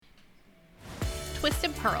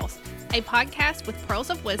Twisted Pearls, a podcast with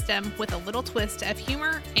pearls of wisdom with a little twist of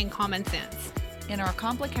humor and common sense. In our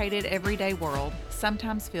complicated everyday world,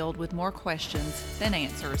 sometimes filled with more questions than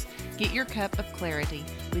answers, get your cup of clarity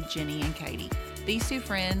with Jenny and Katie. These two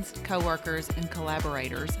friends, co-workers, and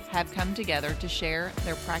collaborators have come together to share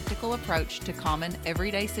their practical approach to common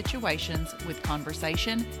everyday situations with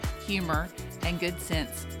conversation, humor, and good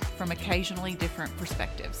sense from occasionally different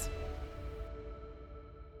perspectives.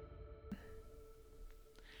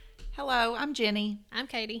 Hello, I'm Jenny. I'm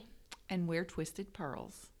Katie. And we're Twisted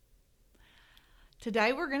Pearls.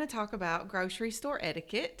 Today we're going to talk about grocery store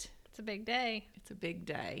etiquette. It's a big day. It's a big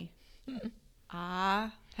day.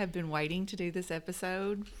 I have been waiting to do this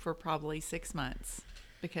episode for probably 6 months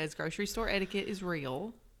because grocery store etiquette is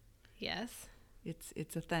real. Yes.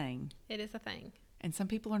 It's a thing. It is a thing. And some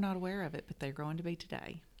people are not aware of it, but they're going to be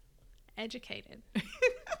today. Educated.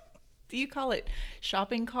 Do you call it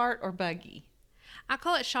shopping cart or buggy? I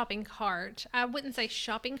call it shopping cart. I wouldn't say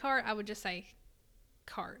shopping cart. I would just say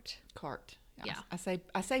cart. Cart. Yeah.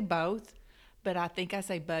 I say both, but I think I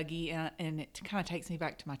say buggy, and it kind of takes me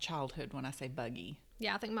back to my childhood when I say buggy.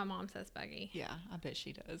 Yeah, I think my mom says buggy. Yeah, I bet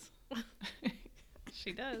she does.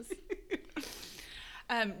 She does.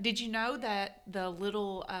 Did you know that the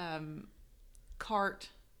little cart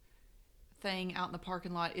thing out in the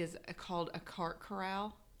parking lot is called a cart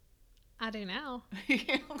corral? I do now.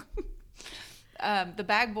 The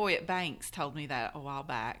bag boy at Banks told me that a while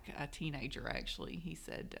back, a teenager actually. He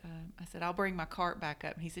said, I said, I'll bring my cart back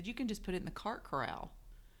up. And he said, you can just put it in the cart corral.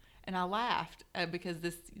 And I laughed because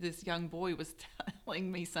this young boy was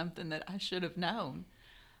telling me something that I should have known.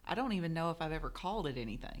 I don't even know if I've ever called it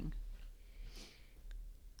anything.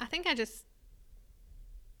 I think I just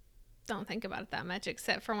don't think about it that much,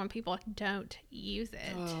 except for when people don't use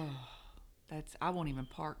it. Oh, I won't even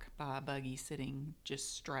park by a buggy sitting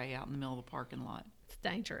just stray out in the middle of the parking lot. It's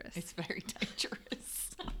dangerous. It's very dangerous.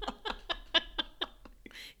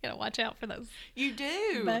 You gotta watch out for those. You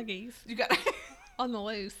do. Buggies. You got on the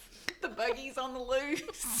loose. The buggies on the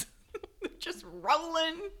loose. Just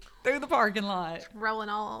rolling through the parking lot. Rolling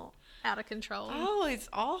all out of control. Oh, it's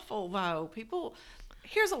awful though.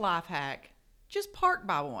 Here's a life hack. Just park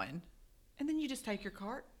by one. And then you just take your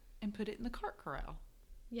cart and put it in the cart corral.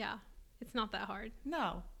 Yeah. It's not that hard.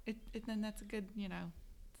 No. Then that's a good,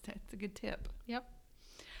 it's a good tip. Yep.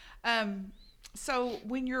 So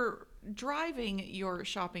when you're driving your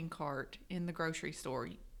shopping cart in the grocery store,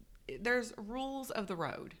 there's rules of the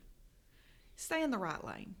road. Stay in the right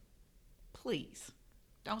lane. Please.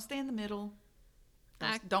 Don't stay in the middle.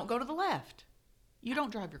 Don't go to the left. You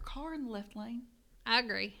don't drive your car in the left lane. I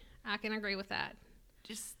agree. I can agree with that.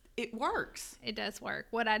 It works. It does work.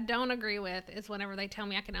 What I don't agree with is whenever they tell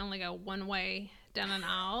me I can only go one way down an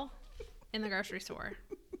aisle in the grocery store.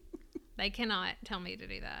 They cannot tell me to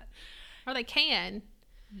do that. Or they can.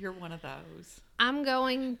 You're one of those. I'm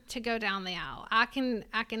going to go down the aisle. I can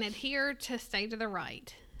adhere to stay to the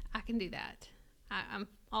right. I can do that. I'm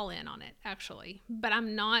all in on it, actually. But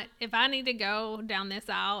I'm not, if I need to go down this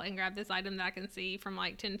aisle and grab this item that I can see from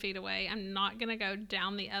like 10 feet away, I'm not going to go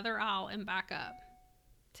down the other aisle and back up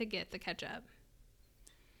to get the ketchup.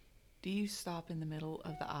 Do you stop in the middle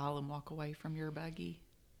of the aisle and walk away from your buggy?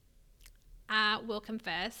 I will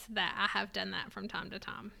confess that I have done that from time to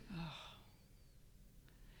time. Oh.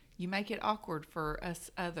 You make it awkward for us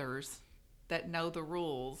others that know the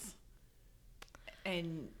rules,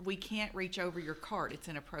 and we can't reach over your cart. It's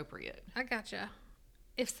inappropriate. I gotcha.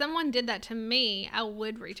 If someone did that to me, I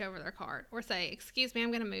would reach over their cart or say, excuse me,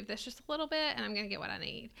 I'm going to move this just a little bit and I'm going to get what I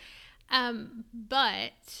need.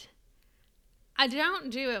 But I don't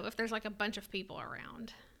do it if there's like a bunch of people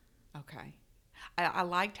around. Okay. I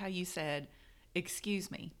liked how you said,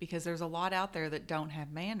 excuse me, because there's a lot out there that don't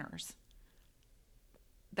have manners.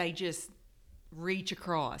 They just reach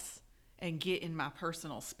across and get in my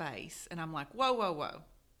personal space. And I'm like, whoa, whoa, whoa.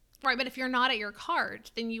 Right, but if you're not at your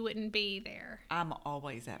cart, then you wouldn't be there. I'm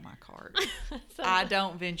always at my cart. I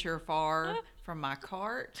don't venture far from my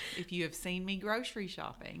cart. If you have seen me grocery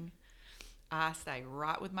shopping, I stay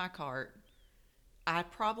right with my cart. I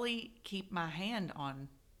probably keep my hand on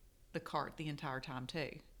the cart the entire time too.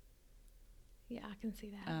 Yeah, I can see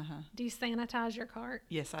that. Uh-huh. Do you sanitize your cart?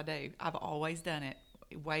 Yes, I do. I've always done it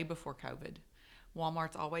way before COVID.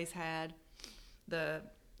 Walmart's always had the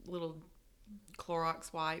little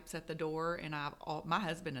Clorox wipes at the door, and my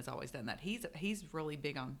husband has always done that. He's really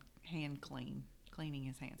big on cleaning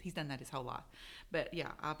his hands. He's done that his whole life. But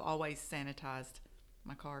yeah, I've always sanitized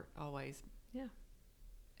my cart, always. Yeah.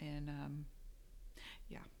 And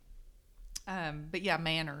but yeah,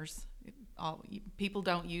 manners. People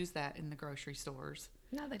don't use that in the grocery stores.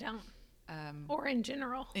 No, they don't. Or in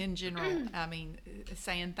general. In general, I mean,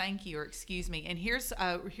 saying thank you or excuse me. And here's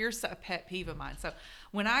a pet peeve of mine. So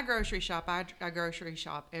when I grocery shop, I grocery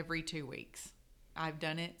shop every 2 weeks. I've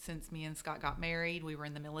done it since me and Scott got married. We were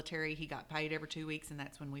in the military. He got paid every 2 weeks, and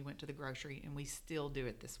that's when we went to the grocery, and we still do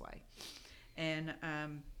it this way. And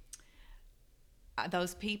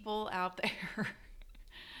those people out there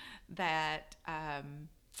that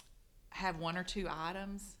have 1 or 2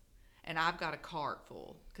 items, and I've got a cart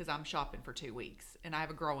full because I'm shopping for 2 weeks, and I have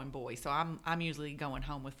a growing boy, so I'm usually going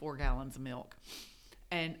home with 4 gallons of milk,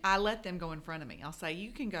 and I let them go in front of me. I'll say,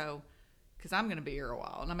 you can go because I'm going to be here a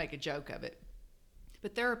while, and I make a joke of it.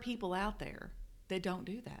 But there are people out there that don't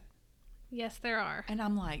do that. Yes, there are. And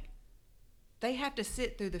I'm like, they have to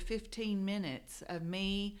sit through the 15 minutes of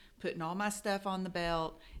me putting all my stuff on the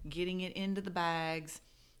belt, getting it into the bags,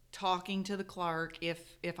 talking to the clerk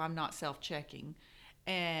if I'm not self-checking.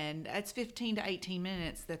 And that's 15 to 18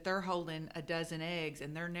 minutes that they're holding a dozen eggs,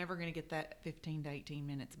 and they're never going to get that 15 to 18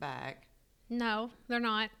 minutes back. No, they're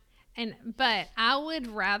not. But I would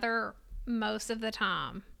rather, most of the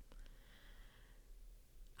time,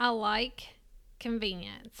 I like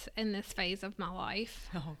convenience in this phase of my life.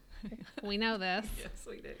 Oh. We know this. Yes,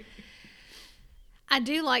 we do. I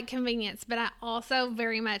do like convenience, but I also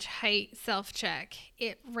very much hate self-check.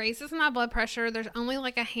 It raises my blood pressure. There's only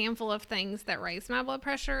like a handful of things that raise my blood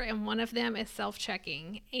pressure, and one of them is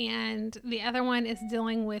self-checking. And the other one is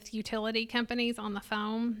dealing with utility companies on the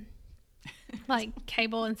phone, like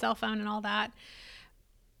cable and cell phone and all that.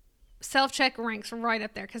 Self-check ranks right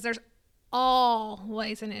up there because there's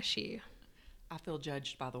always an issue. I feel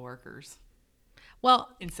judged by the workers. Well,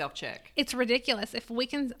 in self-check. It's ridiculous. If we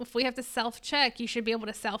have to self-check, you should be able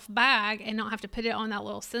to self-bag and not have to put it on that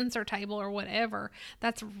little sensor table or whatever.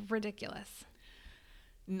 That's ridiculous.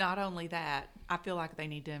 Not only that, I feel like they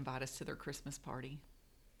need to invite us to their Christmas party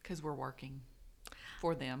because we're working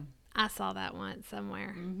for them. I saw that once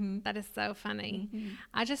somewhere. Mm-hmm. That is so funny. Mm-hmm.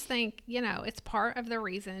 I just think, it's part of the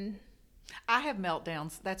reason. I have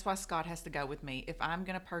meltdowns. That's why Scott has to go with me. If I'm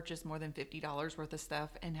going to purchase more than $50 worth of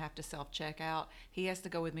stuff and have to self-check out, he has to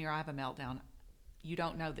go with me or I have a meltdown. You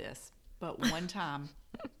don't know this, but one time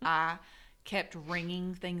I kept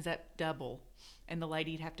ringing things up double, and the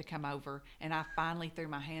lady'd have to come over, and I finally threw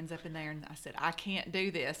my hands up in there and I said, I can't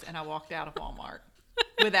do this, and I walked out of Walmart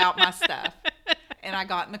without my stuff. And I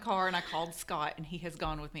got in the car and I called Scott, and he has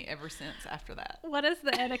gone with me ever since after that. What is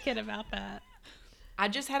the etiquette about that? I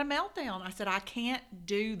just had a meltdown. I said, I can't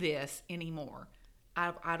do this anymore.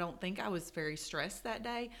 I don't think I was very stressed that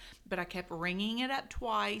day, but I kept ringing it up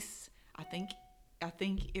twice. I think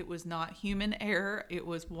it was not human error. It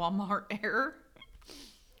was Walmart error.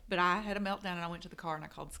 But I had a meltdown, and I went to the car and I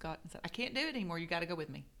called Scott and said, I can't do it anymore. You got to go with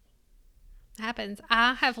me. Happens.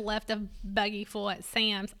 I have left a buggy full at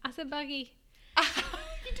Sam's. I said, buggy.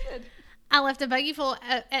 You did. I left a buggy full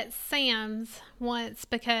at Sam's once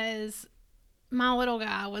because my little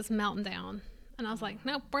guy was melting down, and I was like,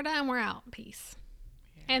 nope, we're done. We're out. Peace.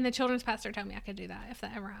 Yeah. And the children's pastor told me I could do that if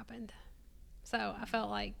that ever happened. So I felt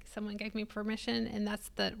like someone gave me permission, and that's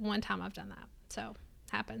the one time I've done that. So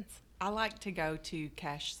happens. I like to go to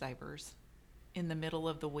Cash Savers in the middle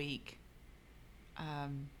of the week,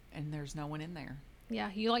 and there's no one in there. Yeah,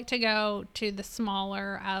 you like to go to the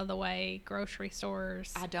smaller, out-of-the-way grocery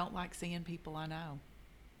stores. I don't like seeing people I know.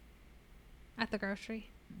 At the grocery?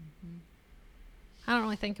 Mm-hmm. I don't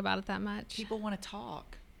really think about it that much. People want to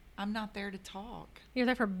talk. I'm not there to talk. You're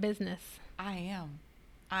there for business. I am.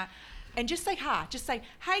 And just say hi. Just say,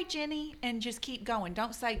 hey, Jenny, and just keep going.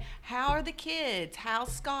 Don't say, how are the kids?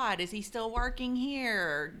 How's Scott? Is he still working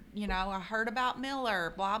here? I heard about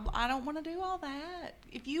Miller, blah, blah. I don't want to do all that.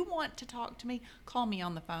 If you want to talk to me, call me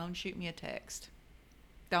on the phone, shoot me a text.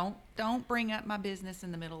 Don't bring up my business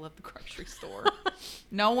in the middle of the grocery store.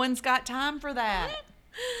 No one's got time for that.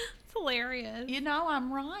 It's hilarious.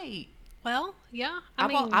 I'm right. Well, yeah.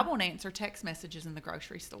 I won't answer text messages in the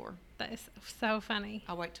grocery store. That is so funny.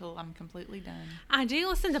 I'll wait till I'm completely done. I do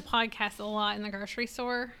listen to podcasts a lot in the grocery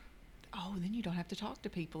store. Oh, then you don't have to talk to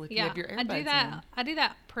people if you have your earbuds in. I do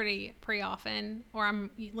that pretty often, or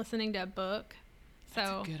I'm listening to a book. So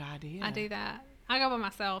that's a good idea. I do that. I go by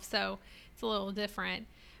myself, so it's a little different.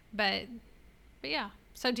 But yeah.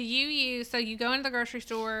 So you go into the grocery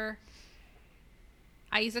store.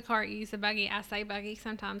 I use a cart, you use a buggy. I say buggy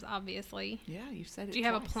sometimes, obviously. Yeah, you said it. Do you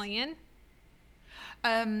have a plan?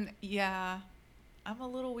 Yeah. I'm a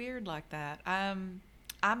little weird like that.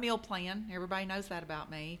 I meal plan. Everybody knows that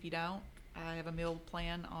about me. If you don't, I have a meal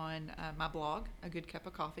plan on my blog, A Good Cup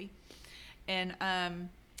of Coffee. And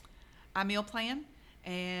I meal plan,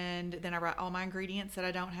 and then I write all my ingredients that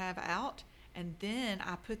I don't have out. And then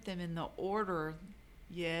I put them in the order.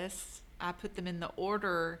 Yes, I put them in the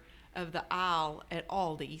order of the aisle at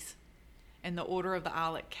Aldi's and the order of the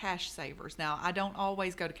aisle at Cash Savers. Now, I don't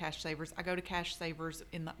always go to Cash Savers. I go to Cash Savers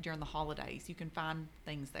during the holidays. You can find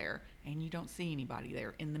things there, and you don't see anybody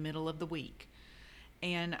there in the middle of the week.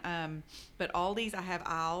 And but Aldi's, I have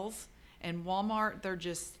aisles, and Walmart, they're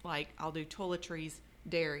just like, I'll do toiletries,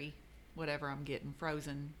 dairy, whatever I'm getting,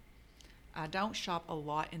 frozen. I don't shop a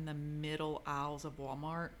lot in the middle aisles of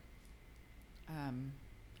Walmart.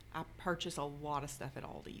 I purchase a lot of stuff at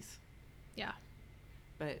Aldi's. Yeah.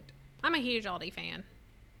 But I'm a huge Aldi fan.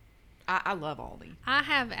 I love Aldi. I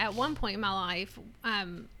have, at one point in my life,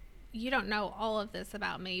 you don't know all of this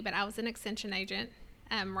about me, but I was an extension agent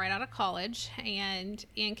right out of college. And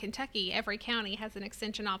in Kentucky, every county has an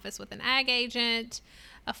extension office with an ag agent,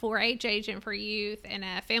 a 4-H agent for youth, and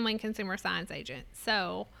a family and consumer science agent.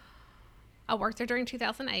 So I worked there during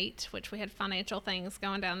 2008, which we had financial things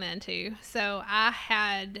going down then too. So I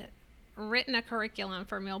had written a curriculum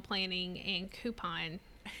for meal planning and coupon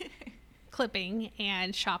clipping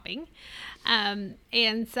and shopping.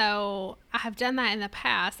 And so I have done that in the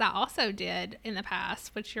past. I also did in the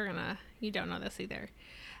past, which you don't know this either.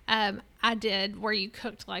 I did where you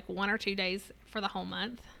cooked like 1 or 2 days for the whole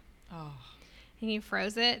month. Oh. And you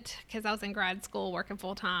froze it, because I was in grad school working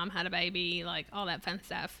full time, had a baby, like all that fun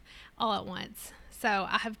stuff all at once. So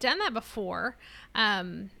I have done that before.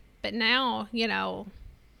 But now,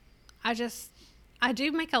 I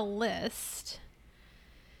do make a list,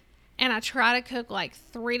 and I try to cook like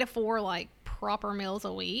 3 to 4 like proper meals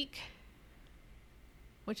a week,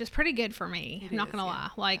 which is pretty good for me. I'm not going to lie.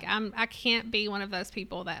 Like I can't be one of those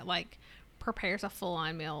people that like prepares a full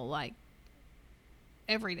on meal like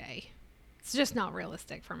every day. It's just not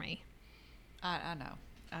realistic for me. I know.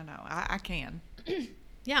 I can.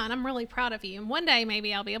 Yeah, and I'm really proud of you. And one day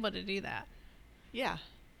maybe I'll be able to do that. Yeah.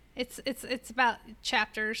 It's about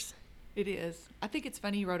chapters. It is. I think it's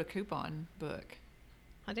funny you wrote a coupon book.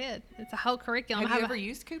 I did. It's a whole curriculum. Have you ever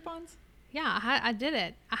used coupons? Yeah, I did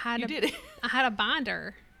it. You did it? I had a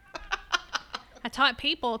binder. I taught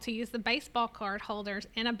people to use the baseball card holders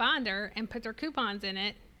in a binder and put their coupons in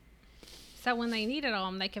it, so when they needed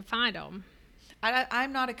them, they could find them.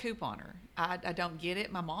 I'm not a couponer. I don't get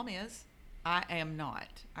it. My mom is. I am not.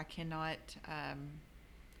 I cannot.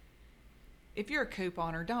 If you're a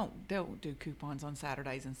couponer, don't do coupons on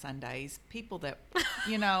Saturdays and Sundays. People that,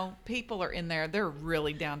 people are in there. They're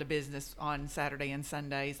really down to business on Saturday and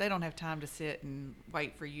Sundays. They don't have time to sit and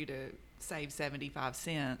wait for you to save 75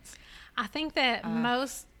 cents. I think that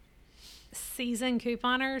most seasoned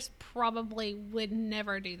couponers probably would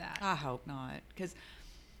never do that. I hope not, because,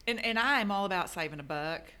 and I am all about saving a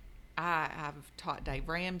buck. I've taught Dave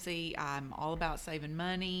Ramsey. I'm all about saving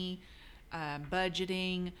money,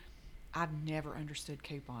 budgeting. I've never understood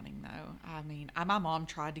couponing though. I mean, my mom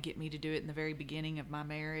tried to get me to do it in the very beginning of my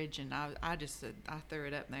marriage, and I just said, I threw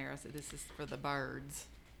it up in there. I said, this is for the birds.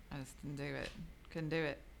 I just couldn't do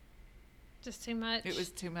it. Just too much. It was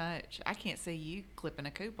too much. I can't see you clipping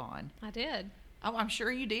a coupon. I did. Oh, I'm sure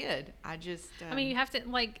you did. I just. I mean, you have to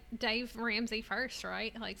like Dave Ramsey first,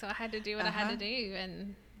 right? Like, so I had to do what I had to do,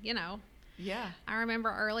 and Yeah. I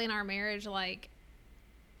remember early in our marriage, like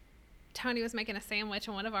Tony was making a sandwich,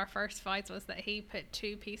 and one of our first fights was that he put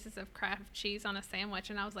 2 pieces of Kraft cheese on a sandwich,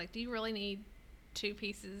 and I was like, "Do you really need 2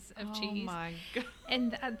 pieces of cheese?" Oh my God.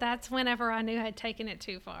 And that's whenever I knew I'd taken it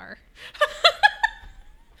too far.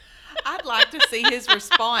 I'd like to see his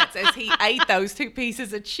response as he ate those 2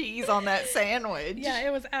 pieces of cheese on that sandwich. Yeah,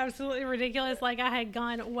 it was absolutely ridiculous. Like, I had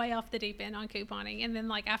gone way off the deep end on couponing. And then,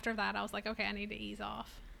 like, after that, I was like, okay, I need to ease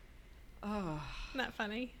off. Oh. Isn't that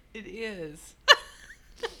funny? It is.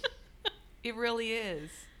 It really is.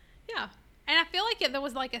 Yeah. And I feel like there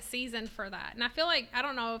was, like, a season for that. And I feel like, I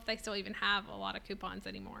don't know if they still even have a lot of coupons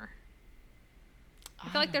anymore. I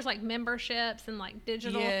feel like there's like memberships and like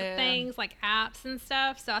digital things, like apps and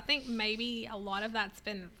stuff. So I think maybe a lot of that's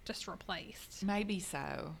been just replaced. Maybe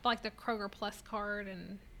so. Like the Kroger Plus card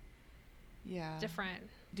and different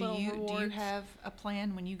Do you have a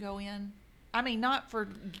plan when you go in? I mean, not for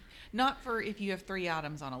if you have 3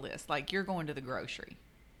 items on a list. Like you're going to the grocery.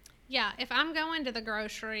 Yeah, if I'm going to the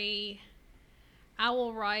grocery, I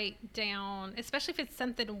will write down, especially if it's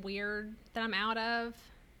something weird that I'm out of.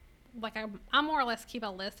 Like I more or less keep a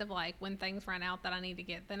list of like when things run out that I need to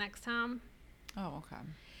get the next time. Oh, okay.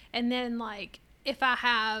 And then like if I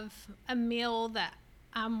have a meal that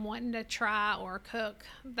I'm wanting to try or cook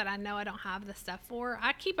that I know I don't have the stuff for,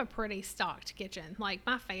 I keep a pretty stocked kitchen. Like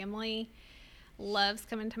my family loves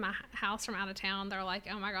coming to my house from out of town. They're like,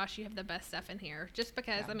 "Oh my gosh, you have the best stuff in here." Just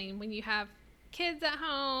because I mean, when you have kids at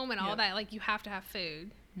home and all Yep. that, like, you have to have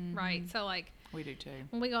food, right? So, like, We do too.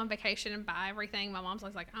 when we go on vacation and buy everything, my mom's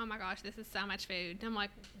always like, oh my gosh, this is so much food. And I'm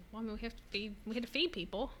like, well, I mean, we had to feed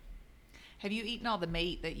people. Have you eaten all the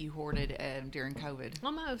meat that you hoarded during COVID?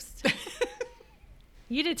 Almost.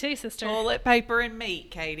 You did too, sister. Toilet paper and meat,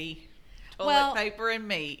 Katie. Toilet paper and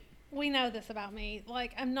meat. We know this about me.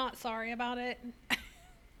 Like, I'm not sorry about it.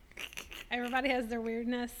 Everybody has their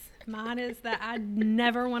weirdness. Mine is that I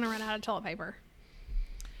never want to run out of toilet paper.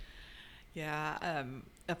 Yeah,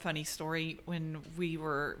 a funny story. When we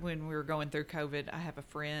were going through COVID, I have a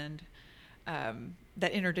friend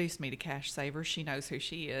that introduced me to Cash Savers. She knows who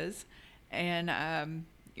she is, and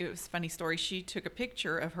it was a funny story. She took a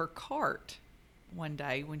picture of her cart one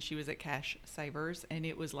day when she was at Cash Savers, and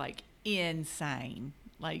it was like insane.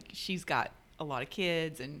 Like, she's got a lot of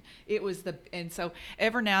kids, and so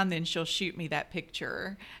every now and then she'll shoot me that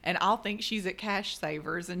picture, and I'll think she's at Cash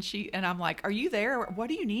Savers, and I'm like, are you there? What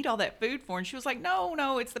do you need all that food for? And she was like,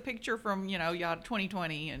 no, it's the picture from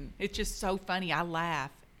 2020. And it's just so funny. I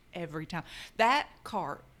laugh every time. That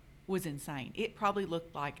cart was insane. It probably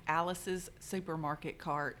looked like Alice's supermarket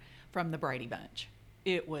cart from the Brady Bunch.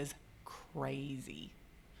 It was crazy.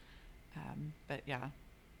 But yeah,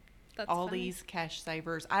 That's all funny. these Cash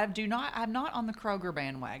Savers. I'm not on the Kroger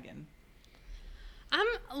bandwagon.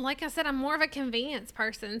 Like I said, I'm more of a convenience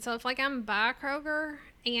person. So if, like, I'm by Kroger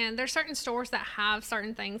and there's certain stores that have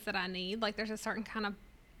certain things that I need, like there's a certain kind of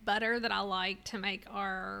butter that I like to make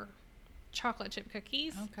our chocolate chip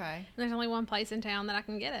cookies. Okay. And there's only one place in town that I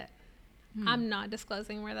can get it. I'm not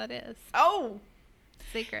disclosing where that is. Oh,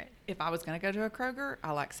 Secret. if I was going to go to a Kroger,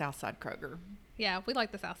 I like Southside Kroger. Yeah, we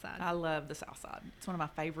like the South Side. I love the South Side. It's one of my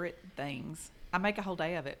favorite things. I make a whole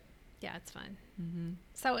day of it. Yeah, it's fun.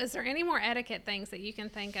 So is there any more etiquette things that you can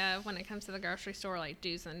think of when it comes to the grocery store, like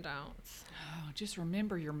do's and don'ts? Oh, just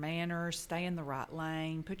remember your manners. Stay in the right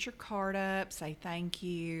lane. Put your card up. Say thank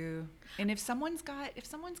you. And if someone's got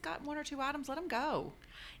one or two items, let them go.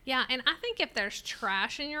 Yeah, and I think if there's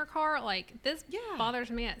trash in your cart, like this Yeah. bothers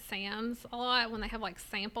me at Sam's a lot when they have like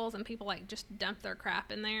samples and people like just dump their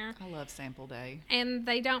crap in there I love sample day. and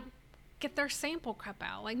they don't get their sample crap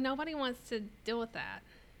out. Like, nobody wants to deal with that.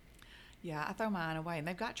 Yeah, I throw mine away, and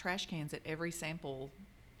they've got trash cans at every sample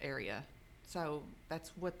area. So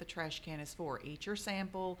that's what the trash can is for. Eat your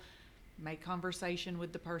sample, make conversation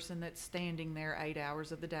with the person that's standing there 8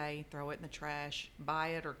 hours of the day, throw it in the trash, buy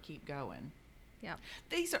it, or keep going. Yep.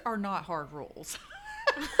 These are not hard rules.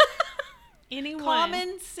 Anyone.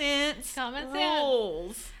 Common sense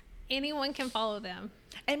rules. Anyone can follow them.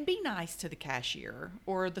 And be nice to the cashier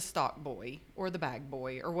or the stock boy or the bag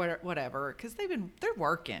boy or whatever, because they're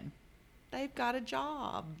working. They've got a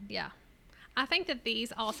job. Yeah. I think that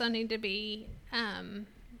these also need to be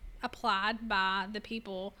applied by the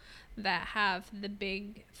people that have the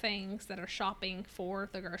big things that are shopping for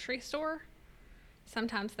the grocery store.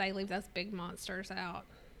 Sometimes they leave those big monsters out,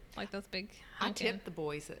 like those big I hunkin'. tip the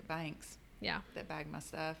boys at banks Yeah. that bag my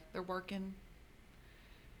stuff. They're working,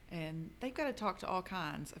 and they've got to talk to all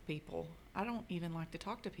kinds of people. I don't even like to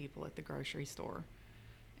talk to people at the grocery store,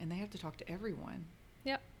 and they have to talk to everyone.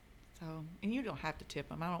 Yep. So, and you don't have to tip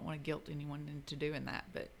them. I don't want to guilt anyone into doing that,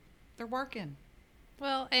 but they're working.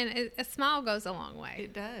 Well, and a smile goes a long way.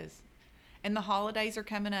 It does. And the holidays are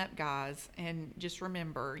coming up, guys, and just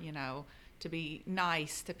remember, to be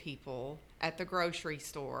nice to people at the grocery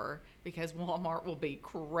store, because Walmart will be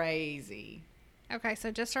crazy. Okay, so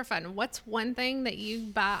just for fun, what's one thing that you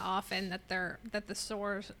buy often that the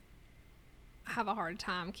stores have a hard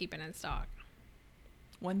time keeping in stock?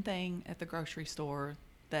 One thing at the grocery store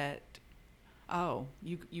that,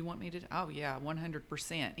 you want me to, yeah,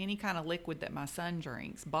 100%. Any kind of liquid that my son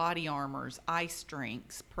drinks, body armors, ice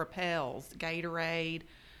drinks, Propels, Gatorade.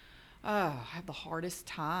 I have the hardest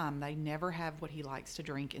time. They never have what he likes to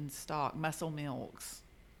drink in stock. Muscle milks.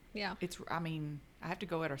 Yeah. I have to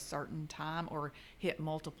go at a certain time or hit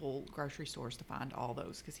multiple grocery stores to find all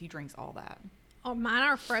those, because he drinks all that. Oh, mine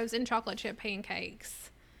are frozen chocolate chip pancakes.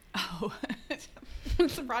 Oh, I'm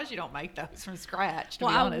surprised you don't make those from scratch, to be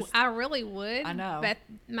Well, honest. I really would. I know. But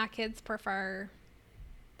my kids prefer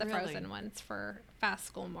the Really? frozen ones for fast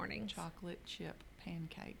school mornings. Chocolate chip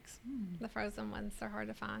pancakes. The frozen ones, they're hard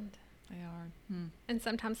to find. They are. And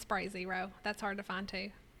sometimes Spray Zero. That's hard to find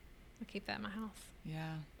too. I keep that in my house.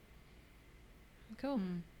 Yeah. Cool.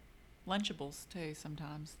 Lunchables, too,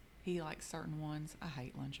 sometimes. He likes certain ones. I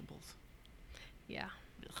hate Lunchables. Yeah.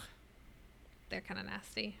 Ugh. They're kind of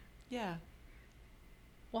nasty. Yeah.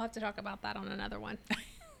 We'll have to talk about that on another one.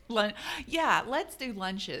 Yeah, let's do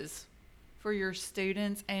lunches for your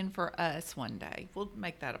students and for us one day. We'll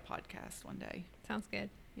make that a podcast one day. Sounds good.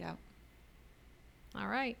 Yeah. All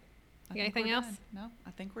right. I You got think anything we're else? done. No,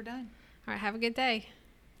 I think we're done. All right. Have a good day.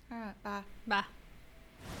 All right, bye. Bye.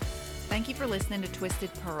 Thank you for listening to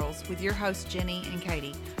Twisted Pearls with your hosts, Jenny and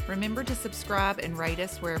Katie. Remember to subscribe and rate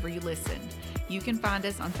us wherever you listen. You can find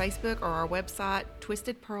us on Facebook or our website,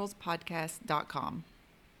 twistedpearlspodcast.com.